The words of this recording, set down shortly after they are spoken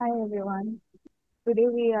everyone. Today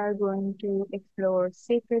we are going to explore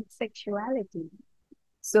sacred sexuality.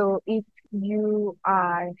 So, if you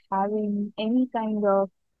are having any kind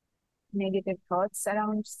of negative thoughts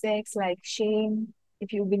around sex, like shame,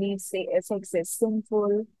 if you believe sex is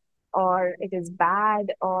sinful or it is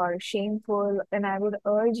bad or shameful, then I would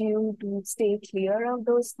urge you to stay clear of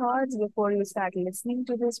those thoughts before you start listening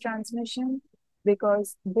to this transmission,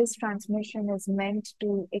 because this transmission is meant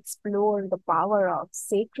to explore the power of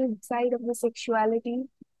sacred side of the sexuality.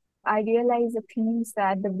 I realize the themes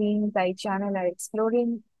that the beings I channel are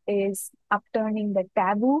exploring is upturning the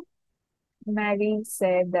taboo. Mary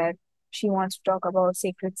said that she wants to talk about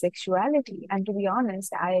sacred sexuality. And to be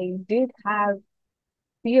honest, I did have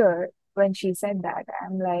fear when she said that.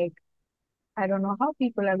 I'm like, I don't know how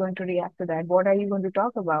people are going to react to that. What are you going to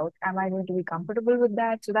talk about? Am I going to be comfortable with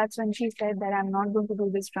that? So that's when she said that I'm not going to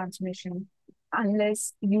do this transmission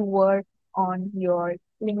unless you work on your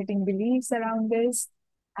limiting beliefs around this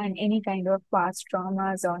and any kind of past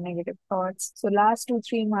traumas or negative thoughts. So last 2,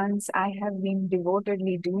 3 months, I have been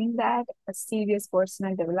devotedly doing that, a serious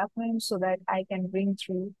personal development so that I can bring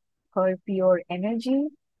through her pure energy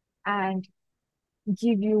and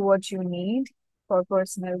give you what you need for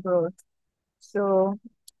personal growth. So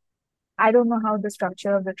I don't know how the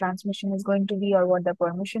structure of the transmission is going to be or what the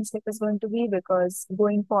permission slip is going to be, because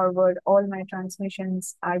going forward, all my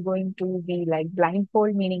transmissions are going to be like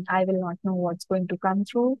blindfold, meaning I will not know what's going to come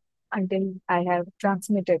through until I have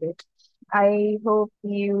transmitted it. I hope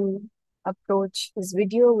you approach this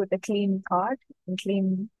video with a clean thought and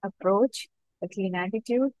clean approach, a clean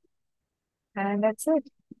attitude. And that's it.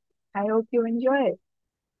 I hope you enjoy it.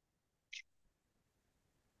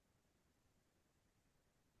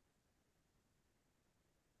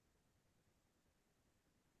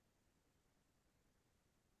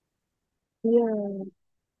 Dear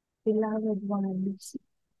beloved ones,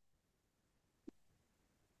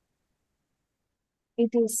 it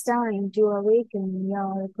is time to awaken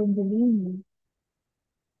your Kundalini.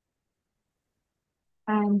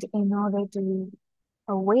 And in order to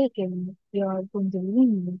awaken your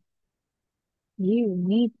Kundalini, you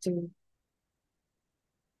need to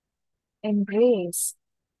embrace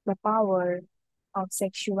the power of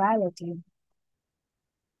sexuality.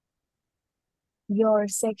 Your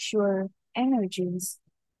sexual energies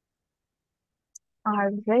are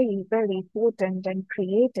very, very potent and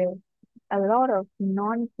creative. A lot of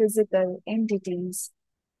non physical entities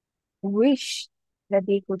wish that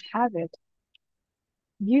they could have it.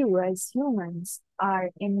 You, as humans,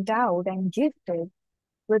 are endowed and gifted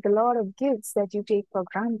with a lot of gifts that you take for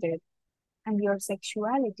granted, and your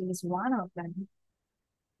sexuality is one of them.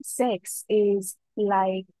 Sex is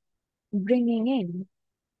like bringing in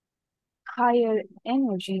higher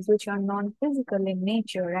energies which are non physical in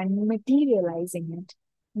nature and materializing it,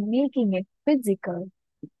 making it physical.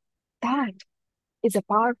 That is a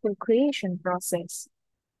powerful creation process.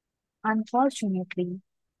 Unfortunately,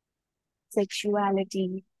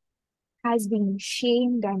 sexuality has been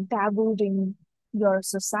shamed and tabooed in your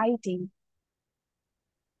society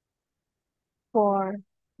for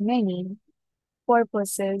many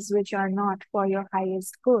purposes which are not for your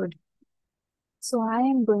highest good. So, I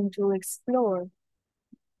am going to explore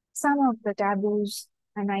some of the taboos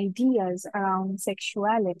and ideas around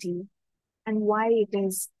sexuality and why it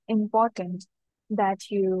is important that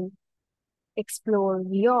you explore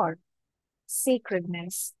your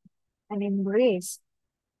sacredness and embrace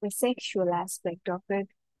the sexual aspect of it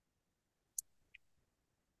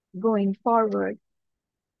going forward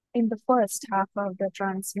in the first half of the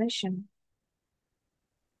transmission.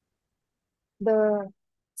 The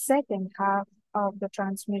second half of the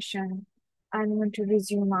transmission, I'm going to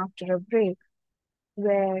resume after a break,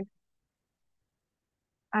 where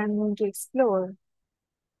I'm going to explore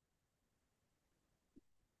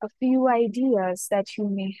a few ideas that you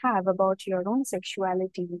may have about your own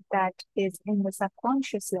sexuality that is in the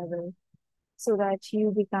subconscious level, so that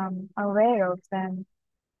you become aware of them,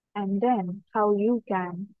 and then how you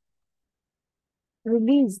can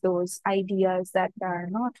release those ideas that are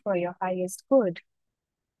not for your highest good.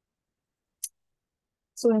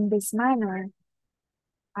 So, in this manner,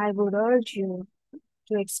 I would urge you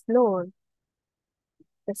to explore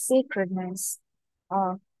the sacredness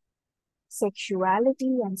of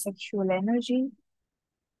sexuality and sexual energy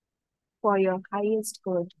for your highest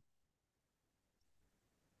good.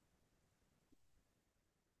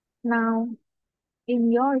 Now,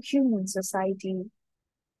 in your human society,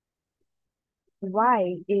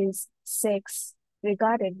 why is sex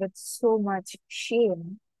regarded with so much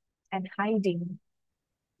shame and hiding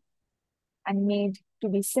and made to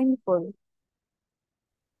be sinful?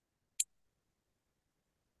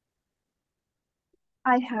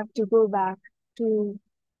 I have to go back to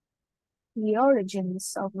the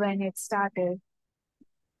origins of when it started.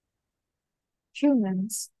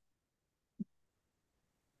 Humans,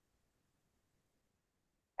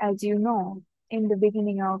 as you know, in the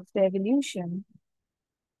beginning of the evolution,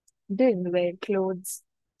 didn't wear clothes.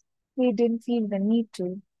 They didn't feel the need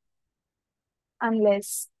to,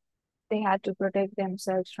 unless they had to protect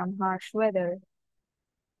themselves from harsh weather.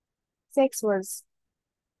 Sex was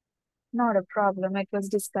not a problem. It was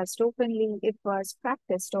discussed openly. It was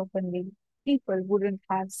practiced openly. People wouldn't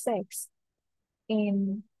have sex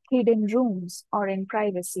in hidden rooms or in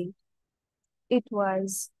privacy. It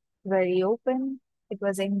was very open. It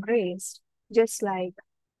was embraced, just like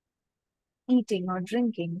eating or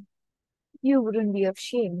drinking. You wouldn't be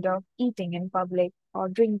ashamed of eating in public or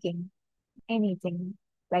drinking anything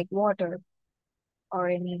like water or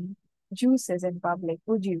any juices in public,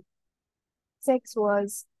 would you? Sex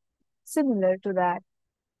was similar to that,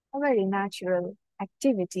 a very natural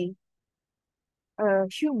activity, a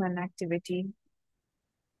human activity.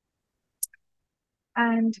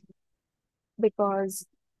 And because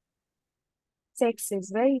sex is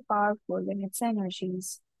very powerful in its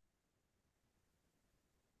energies,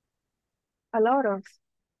 a lot of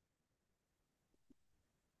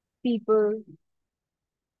people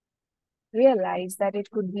realize that it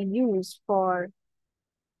could be used for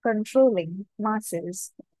controlling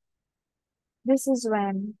masses. This is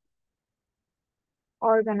when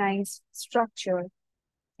organized structure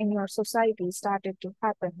in your society started to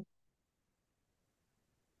happen.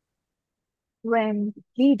 When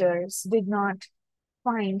leaders did not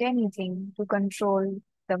find anything to control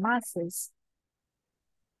the masses,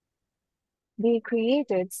 they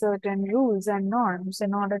created certain rules and norms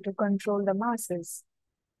in order to control the masses.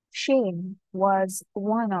 Shame was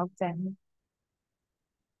one of them,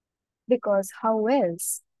 because how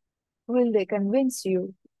else will they convince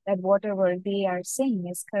you that whatever they are saying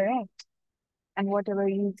is correct and whatever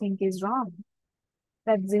you think is wrong?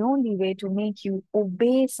 That's the only way to make you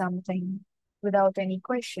obey something without any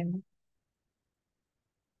question.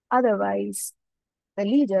 Otherwise, the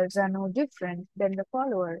leaders are no different than the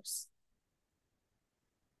followers.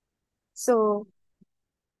 So,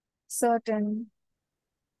 certain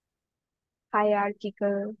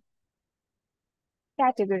hierarchical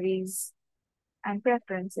categories and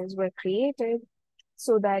preferences were created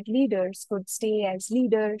so that leaders could stay as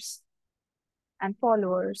leaders and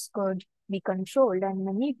followers could be controlled and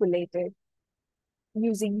manipulated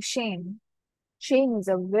using shame. Shame is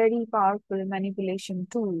a very powerful manipulation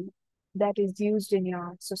tool that is used in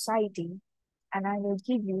your society, and I will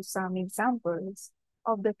give you some examples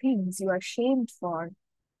of the things you are shamed for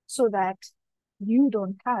so that you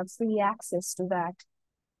don't have free access to that,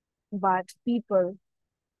 but people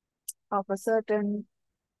of a certain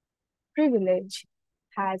privilege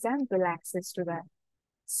has ample access to that.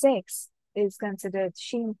 Sex is considered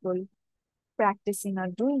shameful. Practicing or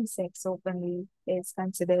doing sex openly is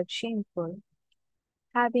considered shameful.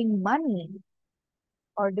 Having money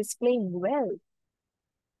or displaying wealth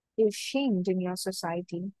is shamed in your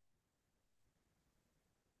society.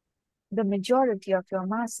 The majority of your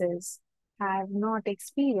masses have not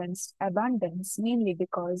experienced abundance mainly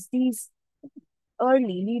because these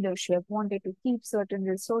early leadership wanted to keep certain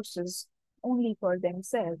resources only for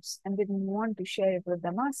themselves and didn't want to share it with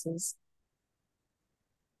the masses.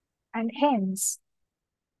 And hence,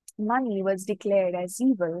 money was declared as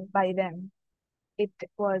evil by them. It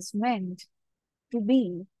was meant to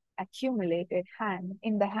be accumulated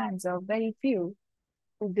in the hands of very few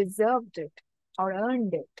who deserved it or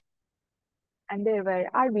earned it. And there were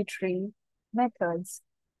arbitrary methods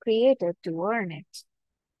created to earn it.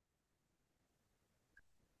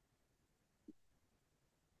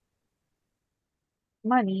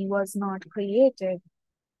 Money was not created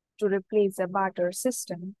to replace a barter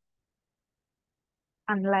system,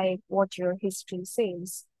 unlike what your history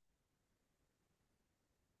says.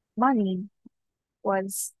 Money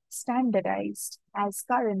was standardized as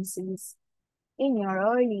currencies in your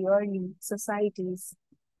early societies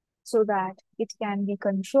so that it can be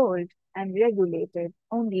controlled and regulated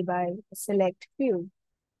only by a select few,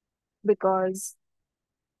 because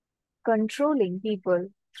controlling people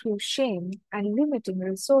through shame and limiting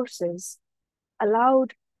resources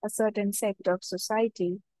allowed a certain sect of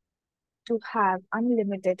society to have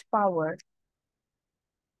unlimited power,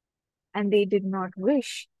 and they did not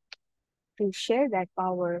wish to share that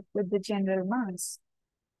power with the general mass.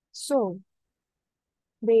 So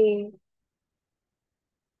they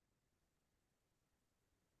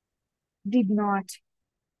did not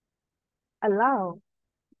allow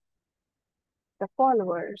the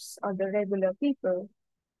followers or the regular people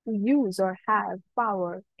to use or have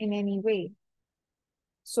power in any way.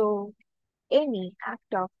 So any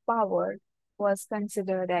act of power was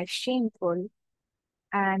considered as shameful,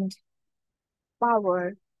 and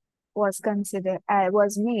power was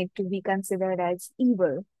made to be considered as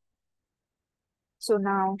evil. So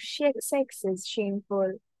now sex is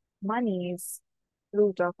shameful, money is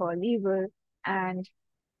root of all evil, and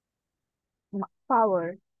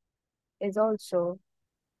power is also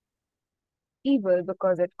evil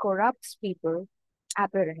because it corrupts people,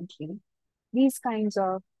 apparently. These kinds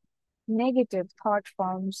of negative thought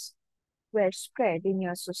forms were spread in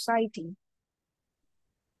your society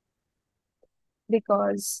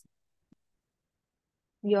because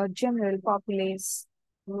your general populace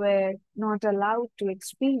were not allowed to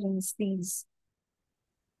experience these.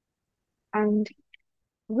 And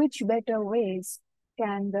which better ways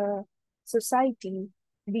can the society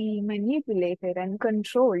be manipulated and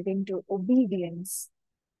controlled into obedience?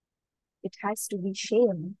 It has to be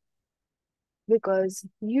shame because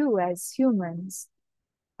you, as humans,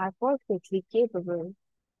 are perfectly capable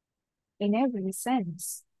in every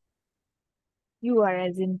sense. You are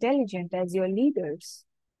as intelligent as your leaders.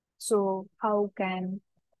 So, how can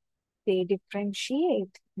they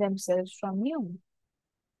differentiate themselves from you?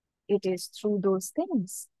 It is through those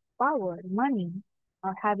things: power, money,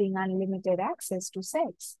 or having unlimited access to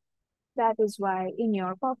sex. That is why in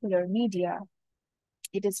your popular media,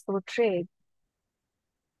 it is portrayed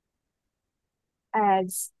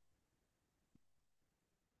as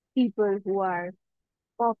people who are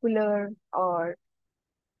popular or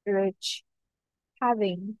rich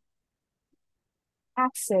having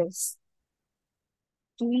access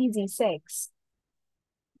to easy sex,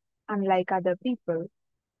 unlike other people,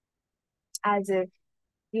 as if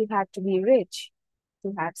you had to be rich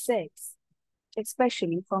to have sex,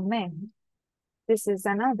 especially for men. This is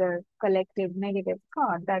another collective negative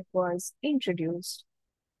thought that was introduced,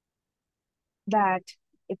 that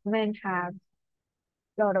if men have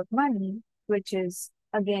a lot of money, which is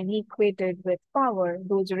again equated with power,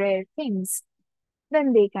 those rare things,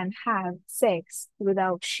 then they can have sex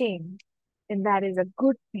without shame. And that is a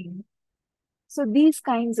good thing. So these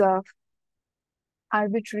kinds of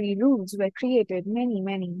arbitrary rules were created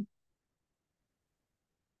many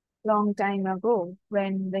long time ago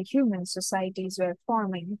when the human societies were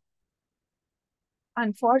forming.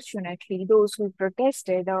 Unfortunately, those who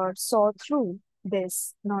protested or saw through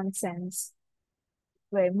this nonsense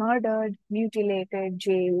were murdered, mutilated,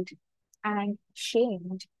 jailed, and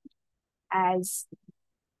shamed as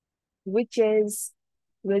witches,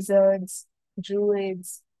 wizards,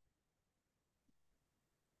 druids,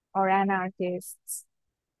 or anarchists.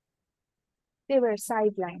 They were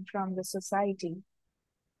sidelined from the society.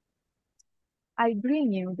 I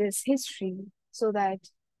bring you this history so that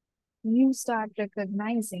you start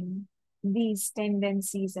recognizing these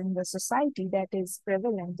tendencies in the society that is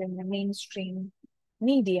prevalent in the mainstream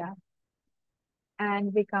media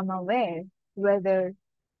and become aware whether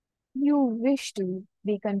you wish to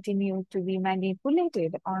be continued to be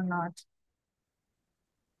manipulated or not.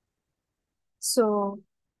 So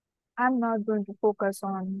I'm not going to focus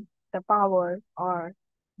on the power or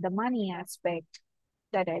the money aspect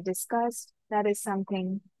that I discussed. That is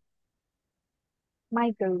something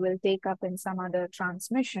Michael will take up in some other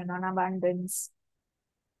transmission on abundance.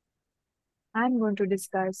 I'm going to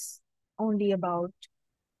discuss only about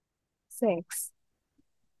sex.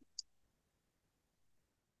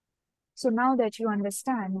 So now that you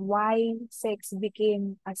understand why sex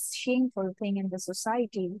became a shameful thing in the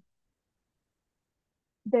society,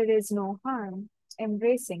 there is no harm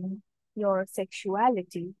embracing your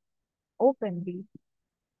sexuality openly.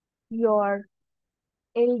 Your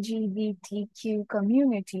LGBTQ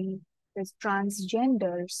community, the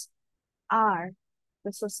transgenders, are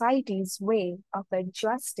the society's way of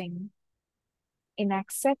adjusting in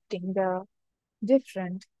accepting the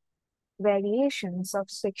different variations of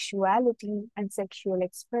sexuality and sexual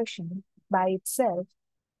expression by itself.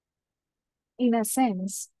 In a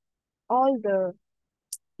sense, all the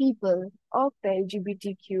people of the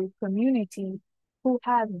LGBTQ community who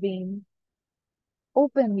have been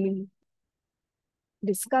openly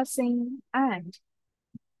discussing and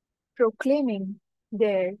proclaiming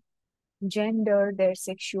their gender, their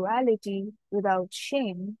sexuality without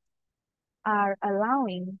shame, are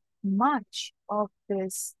allowing much of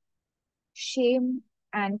this shame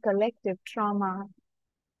and collective trauma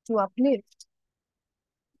to uplift.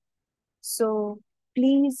 So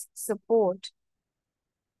please support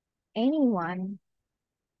anyone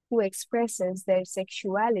who expresses their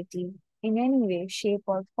sexuality in any way, shape,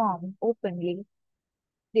 or form openly.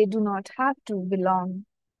 They do not have to belong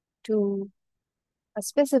to a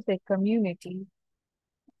specific community.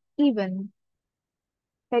 Even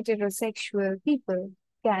heterosexual people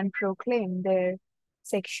can proclaim their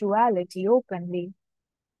sexuality openly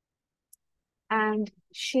and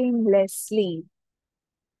shamelessly.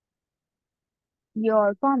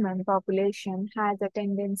 Your common population has a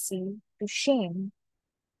tendency to shame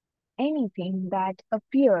anything that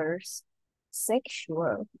appears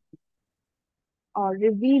sexual or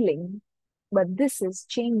revealing, but this is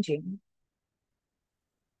changing.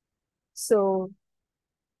 So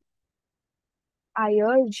I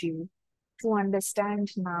urge you to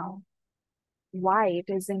understand now why it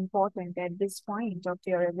is important at this point of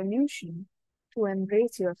your evolution to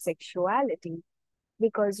embrace your sexuality,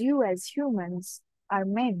 because you as humans are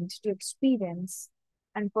meant to experience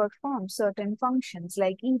and perform certain functions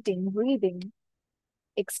like eating, breathing,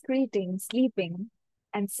 excreting, sleeping,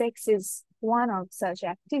 and sex is one of such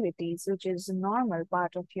activities which is a normal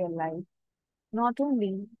part of your life. Not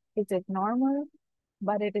only is it normal,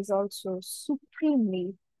 but it is also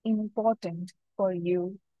supremely important for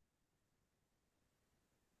you,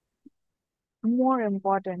 more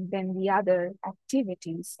important than the other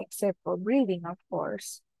activities, except for breathing, of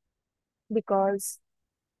course, because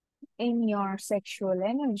in your sexual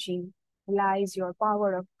energy lies your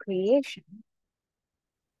power of creation.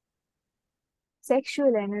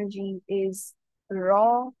 Sexual energy is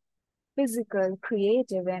raw, physical,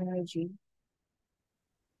 creative energy.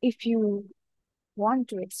 If you want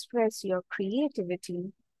to express your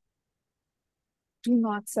creativity, do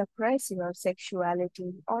not suppress your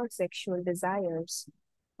sexuality or sexual desires,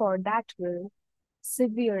 for that will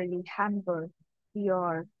severely hamper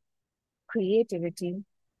your creativity,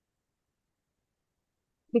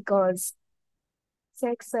 because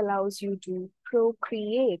sex allows you to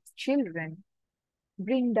procreate children,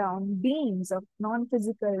 bring down beings of non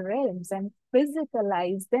physical realms, and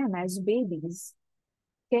physicalize them as babies.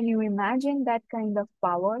 Can you imagine that kind of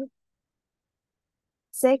power?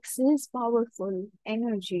 Sex is powerful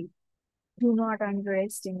energy. Do not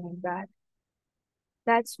underestimate that.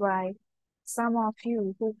 That's why some of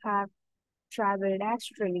you who have traveled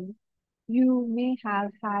astrally, you may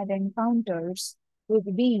have had encounters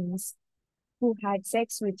with beings who had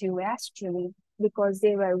sex with you astrally because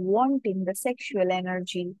they were wanting the sexual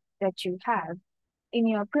energy that you have. In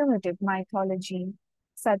your primitive mythology,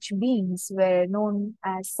 such beings were known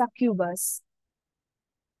as succubus,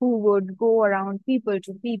 who would go around people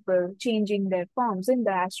to people, changing their forms in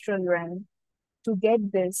the astral realm to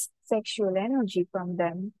get this sexual energy from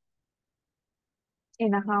them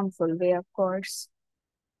in a harmful way, of course.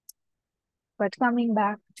 But coming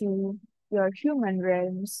back to your human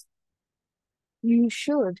realms, you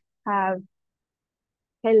should have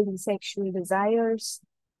healthy sexual desires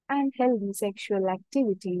and healthy sexual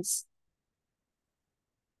activities.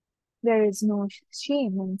 There is no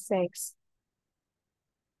shame in sex.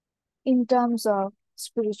 In terms of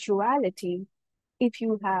spirituality, if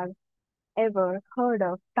you have ever heard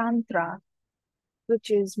of Tantra, which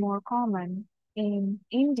is more common in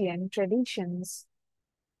Indian traditions,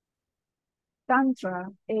 Tantra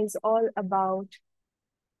is all about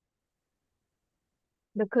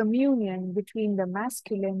the communion between the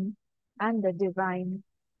masculine and the divine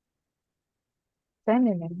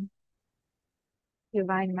feminine,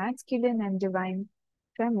 divine masculine and divine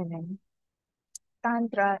feminine.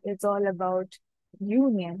 Tantra is all about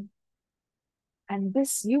union, and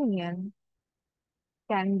this union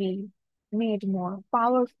can be made more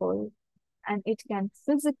powerful and it can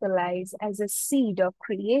physicalize as a seed of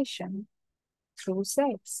creation through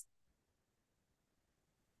sex.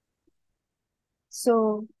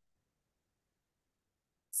 So,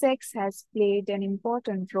 sex has played an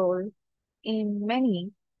important role in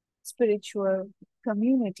many spiritual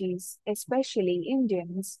communities, especially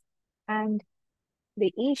Indians and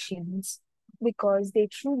the Asians, because they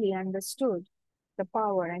truly understood the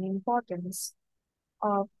power and importance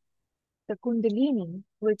of the Kundalini,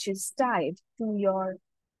 which is tied to your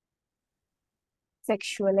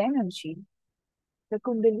sexual energy. The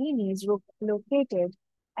Kundalini is located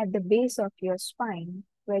at the base of your spine,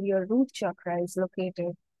 where your root chakra is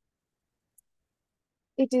located.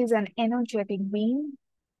 It is an energetic being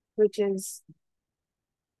which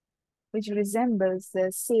resembles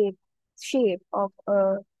the shape of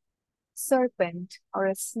a serpent or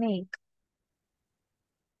a snake,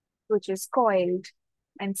 which is coiled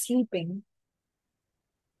and sleeping.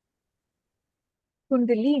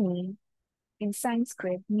 Kundalini in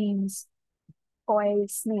Sanskrit means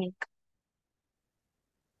coiled snake.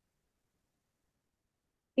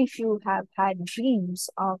 If you have had dreams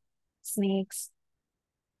of snakes,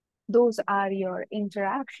 those are your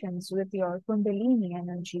interactions with your Kundalini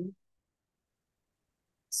energy.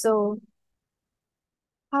 So,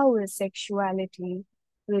 how is sexuality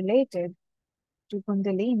related to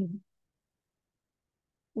Kundalini?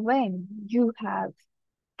 When you have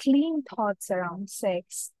clean thoughts around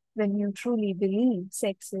sex, when you truly believe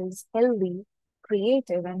sex is healthy,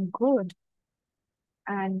 creative, and good,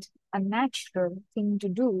 and a natural thing to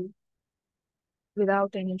do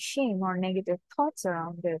without any shame or negative thoughts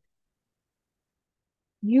around it,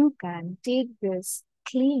 you can take this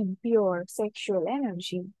clean, pure sexual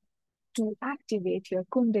energy to activate your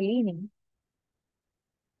Kundalini.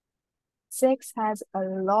 Sex has a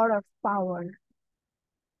lot of power,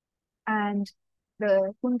 and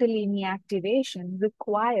the Kundalini activation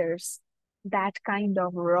requires that kind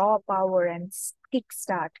of raw power and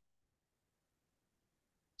kickstart.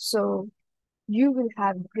 So you will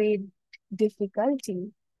have great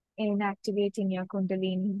difficulty in activating your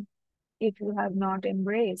Kundalini if you have not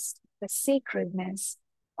embraced the sacredness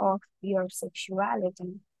of your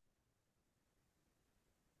sexuality.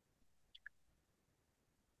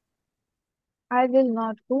 I will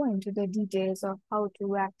not go into the details of how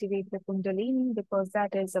to activate the Kundalini because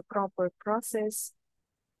that is a proper process,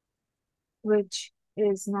 which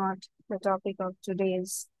is not the topic of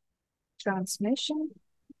today's transmission.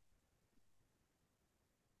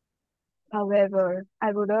 However,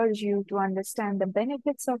 I would urge you to understand the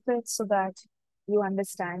benefits of it so that you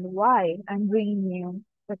understand why I'm bringing you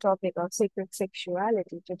the topic of sacred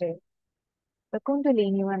sexuality today. The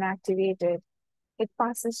Kundalini, when activated, it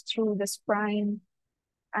passes through the spine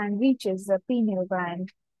and reaches the pineal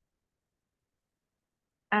gland.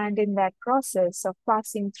 And in that process of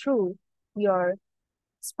passing through your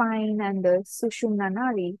spine and the Sushumna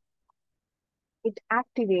Nadi, it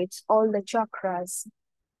activates all the chakras,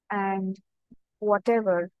 and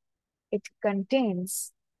whatever it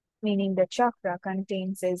contains, meaning the chakra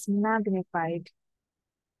contains, is magnified.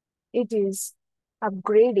 It is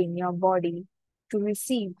upgrading your body to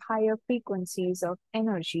receive higher frequencies of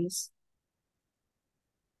energies.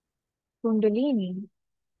 Kundalini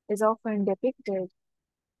is often depicted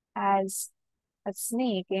as a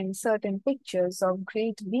snake in certain pictures of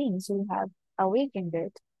great beings who have awakened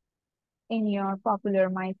it. In your popular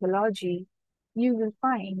mythology, you will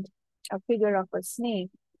find a figure of a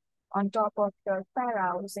snake on top of your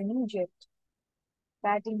pharaohs in Egypt.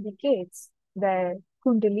 That indicates the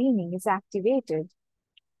Kundalini is activated.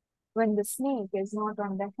 When the snake is not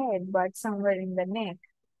on the head but somewhere in the neck,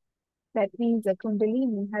 that means the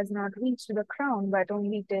Kundalini has not reached the crown but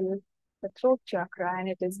only till the throat chakra, and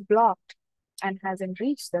it is blocked and hasn't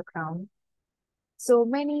reached the crown. So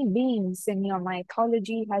many beings in your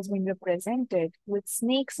mythology has been represented with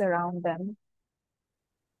snakes around them.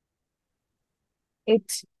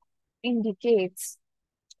 It indicates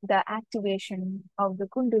the activation of the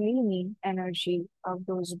Kundalini energy of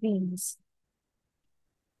those beings.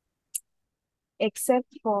 Except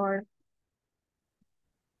for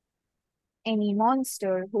any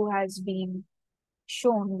monster who has been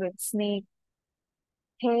shown with snake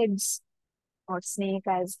heads or snake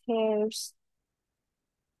as hairs,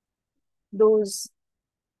 those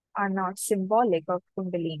are not symbolic of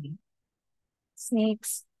Kundalini.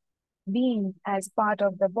 Snakes being as part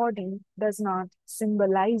of the body does not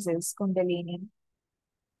symbolizes Kundalini.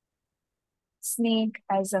 Snake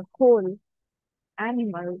as a whole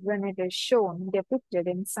animal, when it is shown depicted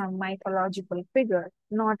in some mythological figure,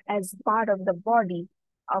 not as part of the body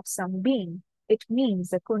of some being, it means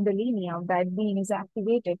the Kundalini of that being is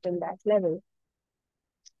activated till that level.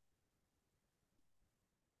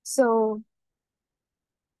 So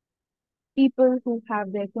people who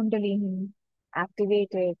have their Kundalini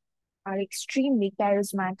activated are extremely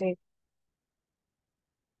charismatic,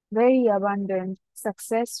 very abundant,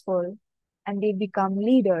 successful, and they become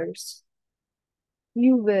leaders.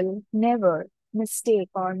 You will never mistake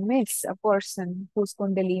or miss a person whose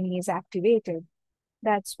Kundalini is activated.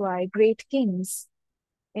 That's why great kings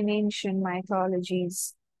in ancient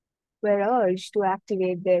mythologies were urged to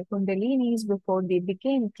activate their Kundalinis before they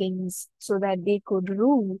became kings so that they could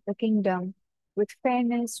rule the kingdom with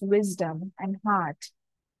fairness, wisdom, and heart.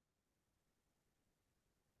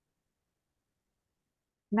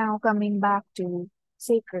 Now, coming back to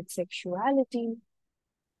sacred sexuality,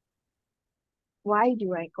 why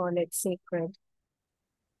do I call it sacred?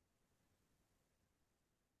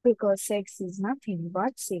 Because sex is nothing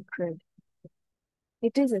but sacred.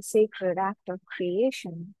 It is a sacred act of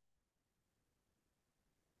creation.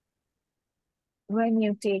 When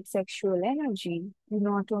you take sexual energy, you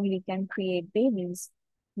not only can create babies,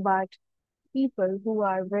 but people who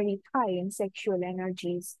are very high in sexual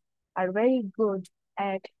energies are very good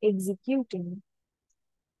at executing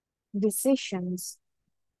decisions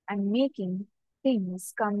and making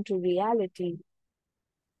things come to reality.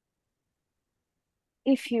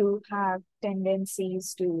 If you have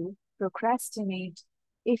tendencies to procrastinate,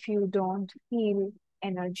 if you don't feel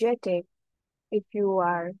energetic, if you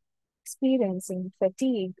are experiencing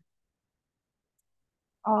fatigue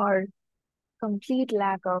or complete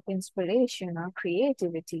lack of inspiration or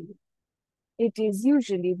creativity, it is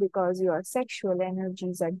usually because your sexual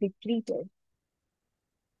energies are depleted.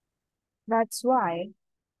 That's why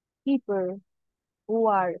people who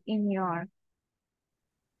are in your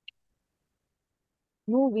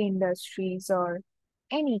movie industries or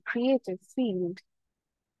any creative field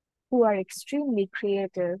who are extremely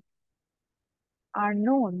creative are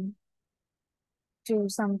known to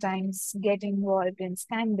sometimes get involved in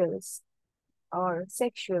scandals or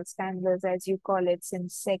sexual scandals, as you call it,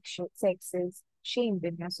 since sex is shamed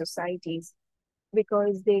in your societies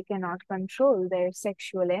because they cannot control their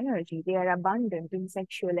sexual energy. They are abundant in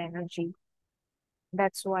sexual energy.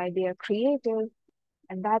 That's why they are creative,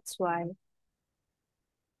 and that's why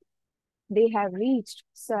they have reached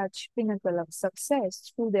such pinnacle of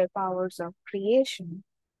success through their powers of creation,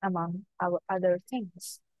 among our other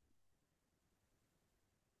things.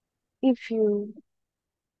 If you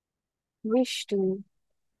wish to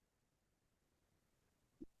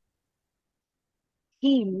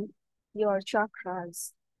heal your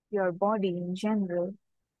chakras, your body in general,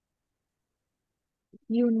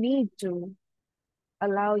 you need to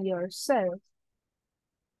allow yourself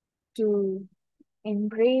to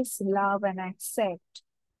embrace, love, and accept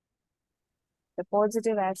the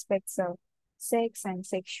positive aspects of sex and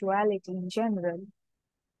sexuality in general.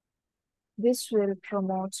 This will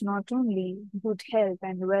promote not only good health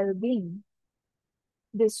and well being,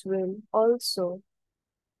 this will also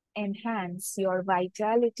enhance your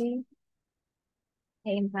vitality,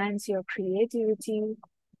 enhance your creativity,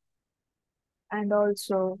 and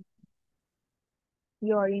also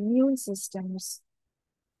your immune systems.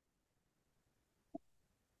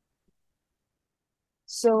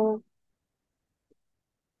 So,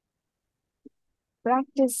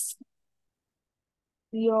 practice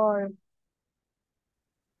your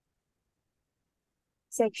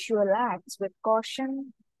sexual acts with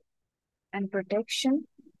caution and protection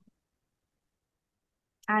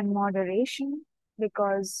and moderation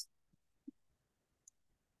because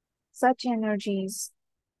such energies,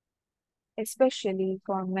 especially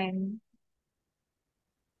for men,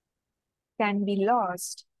 can be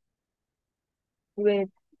lost with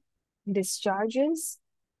discharges.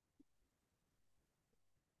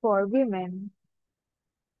 For women,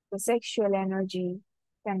 the sexual energy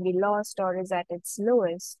can be lost or is at its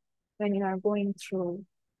lowest when you are going through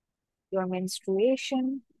your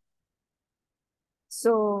menstruation.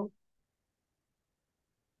 So,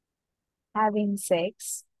 having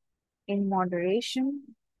sex in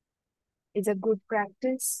moderation is a good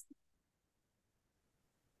practice.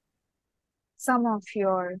 Some of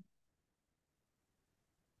your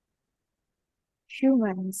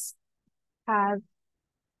humans have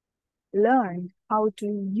learned how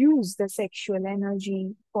to use the sexual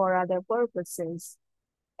energy for other purposes,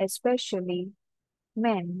 especially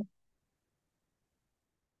men.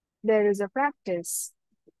 There is a practice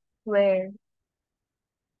where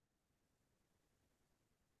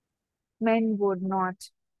men would not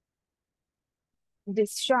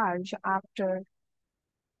discharge after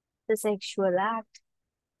the sexual act,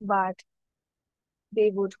 but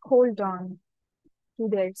they would hold on to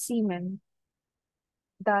their semen,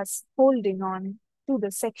 thus holding on to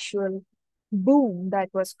the sexual boom that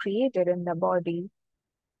was created in the body,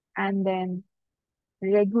 and then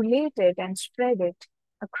regulate it and spread it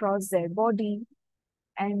across their body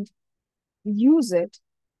and use it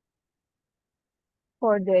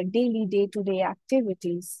for their daily day to day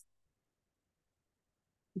activities.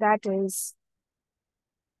 That is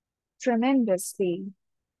tremendously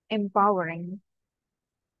empowering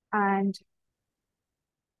and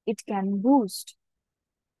it can boost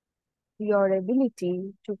your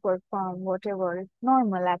ability to perform whatever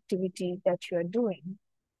normal activity that you are doing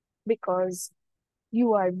because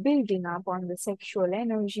you are building up on the sexual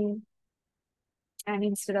energy and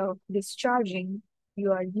instead of discharging,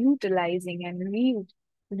 you are utilizing and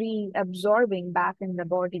reabsorbing back in the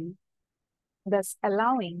body, thus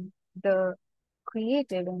allowing the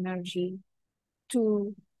creative energy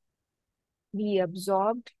to be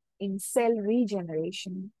absorbed in cell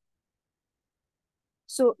regeneration.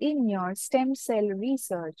 So, in your stem cell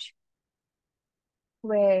research,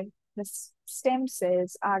 where the stem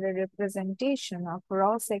cells are a representation of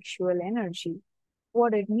raw sexual energy,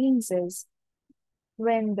 what it means is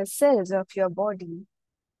when the cells of your body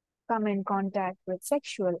come in contact with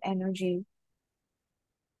sexual energy,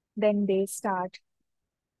 Then they start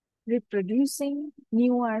reproducing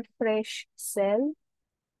newer, fresh cell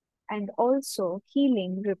and also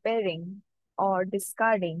healing, repairing, or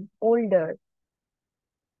discarding older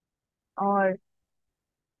or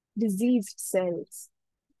diseased cells.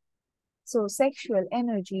 So, sexual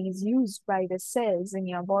energy is used by the cells in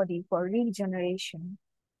your body for regeneration,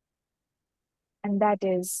 and that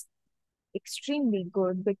is extremely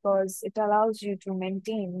good because it allows you to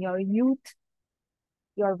maintain your youth,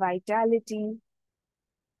 your vitality,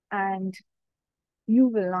 and you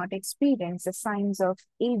will not experience the signs of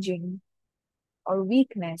aging or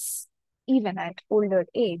weakness even at older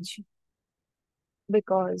age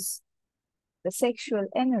because the sexual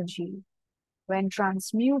energy, when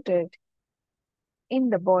transmuted in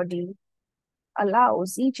the body,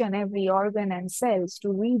 allows each and every organ and cells to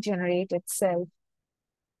regenerate itself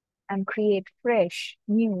and create fresh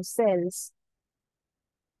new cells,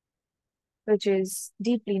 which is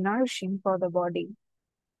deeply nourishing for the body.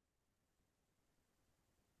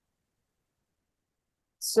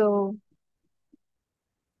 So,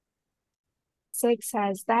 sex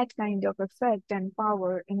has that kind of effect and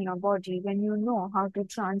power in your body when you know how to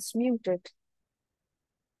transmute it.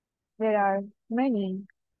 There are many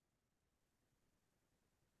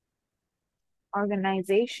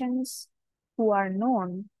organizations who are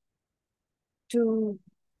known to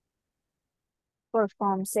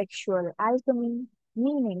perform sexual alchemy,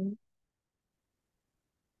 meaning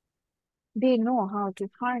they know how to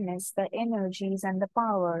harness the energies and the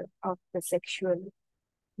power of the sexual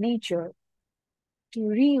nature to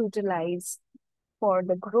reutilize for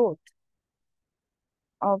the growth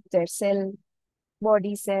of their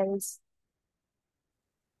body cells.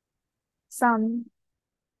 Some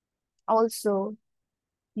also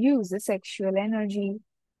use the sexual energy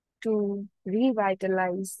to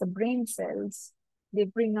revitalize the brain cells. They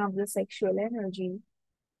bring up the sexual energy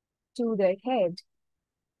to their head,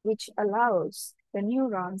 which allows the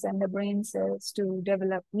neurons and the brain cells to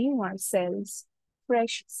develop newer cells,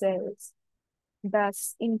 fresh cells,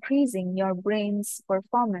 thus increasing your brain's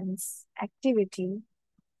performance, activity,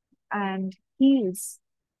 and heals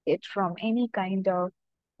it from any kind of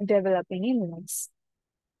developing illness.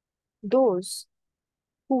 Those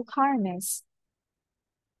who harness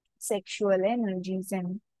sexual energies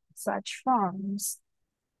in such forms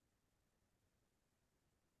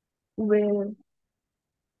will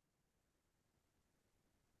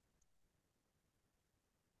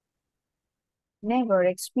never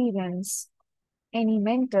experience any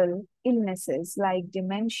mental illnesses like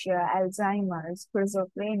dementia, Alzheimer's,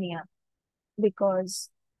 schizophrenia, because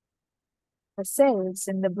the cells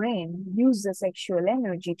in the brain use the sexual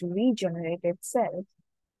energy to regenerate itself.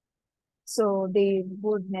 So they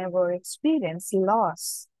would never experience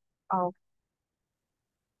loss of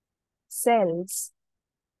cells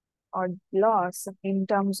or loss in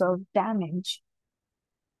terms of damage.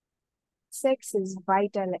 Sex is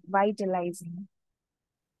vitalizing.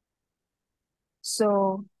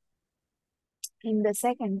 So, in the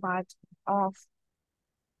second part of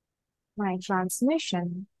my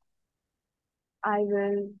transmission, I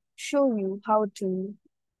will show you how to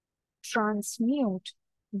transmute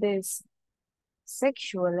this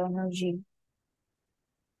sexual energy.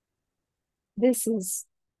 This is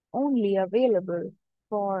only available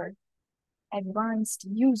for advanced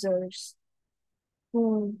users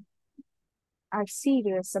who are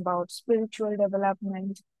serious about spiritual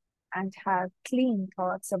development and have clean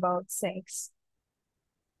thoughts about sex.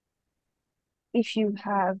 If you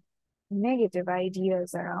have negative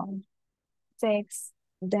ideas around sex,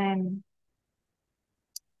 then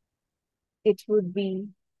it would be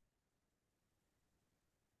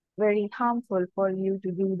very harmful for you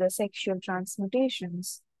to do the sexual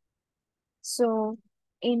transmutations. So,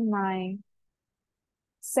 in my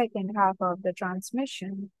second half of the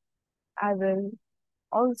transmission, I will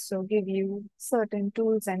also give you certain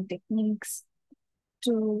tools and techniques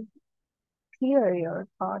to clear your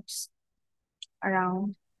thoughts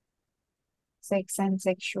around sex and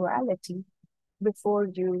sexuality before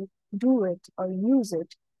you do it or use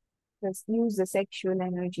it. Just use the sexual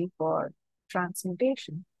energy for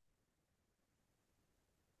transmutation.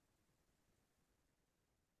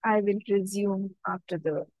 I will resume after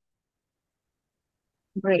the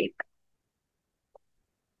break.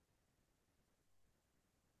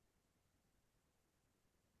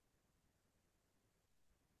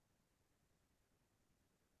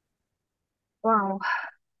 Wow.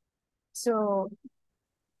 So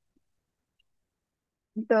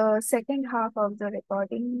the second half of the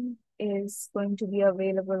recording is going to be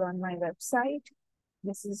available on my website.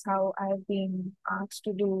 This is how I've been asked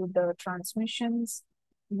to do the transmissions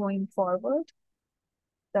going forward.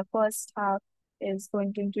 The first half is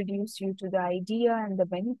going to introduce you to the idea and the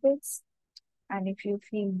benefits. And if you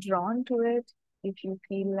feel drawn to it, if you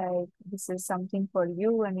feel like this is something for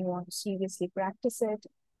you and you want to seriously practice it,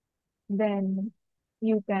 then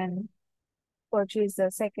you can purchase the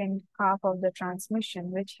second half of the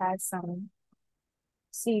transmission, which has some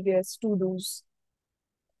serious to-dos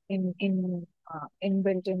inbuilt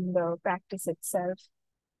in the practice itself.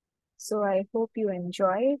 So I hope you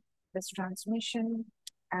enjoy this transmission,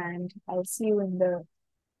 and I'll see you in the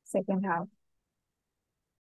second half.